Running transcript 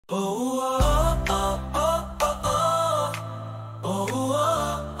Oh, oh, oh, oh, oh, oh, oh,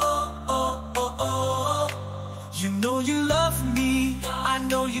 oh, oh, oh, oh. You know you love me, I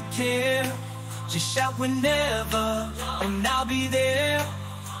know you care. Just shout whenever, and I'll be there.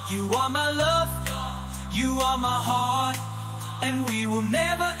 You are my love, you are my heart, and we will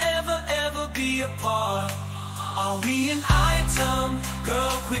never, ever, ever be apart. Are we an item?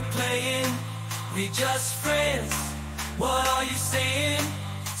 Girl, quit playing. We just friends, what are you saying?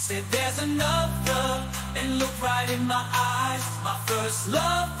 Said there's another, and look right in my eyes. My first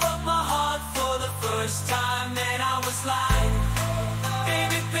love broke my heart for the first time. And I was like,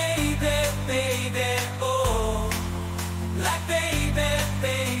 baby, baby, baby, oh. Like baby,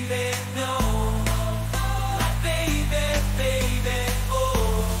 baby, no. Like baby, baby,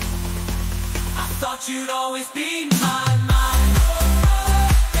 oh. I thought you'd always be mine.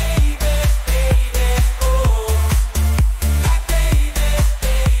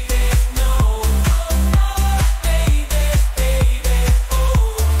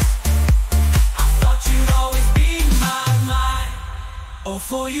 Oh,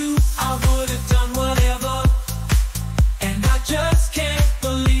 for you, I would have done whatever. And I just can't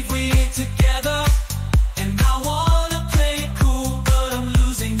believe we ain't together. And I wanna play it cool, but I'm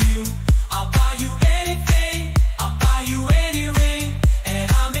losing you. I'll buy you anything, I'll buy you any ring.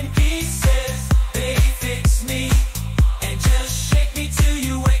 And I'm in pieces, baby, fix me. And just shake me till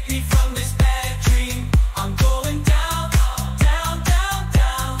you wake me from this bad dream. I'm going down, down, down,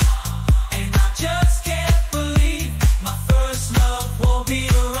 down. And I just can't believe my first love won't be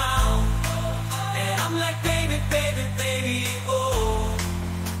around. And I'm like, baby, baby, baby, oh.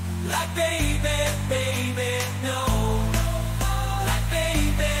 Like baby, baby, no. Like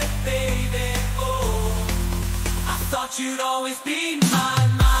baby, baby, oh. I thought you'd always be mine.